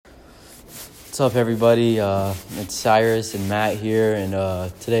up, everybody? It's Cyrus and Matt here, and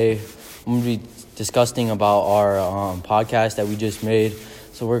today I'm going to be discussing about our podcast that we just made.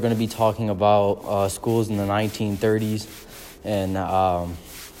 So we're going to be talking about schools in the 1930s, and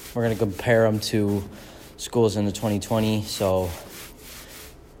we're going to compare them to schools in the 2020. So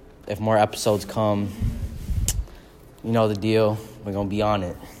if more episodes come, you know the deal. We're going to be on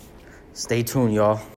it. Stay tuned, y'all.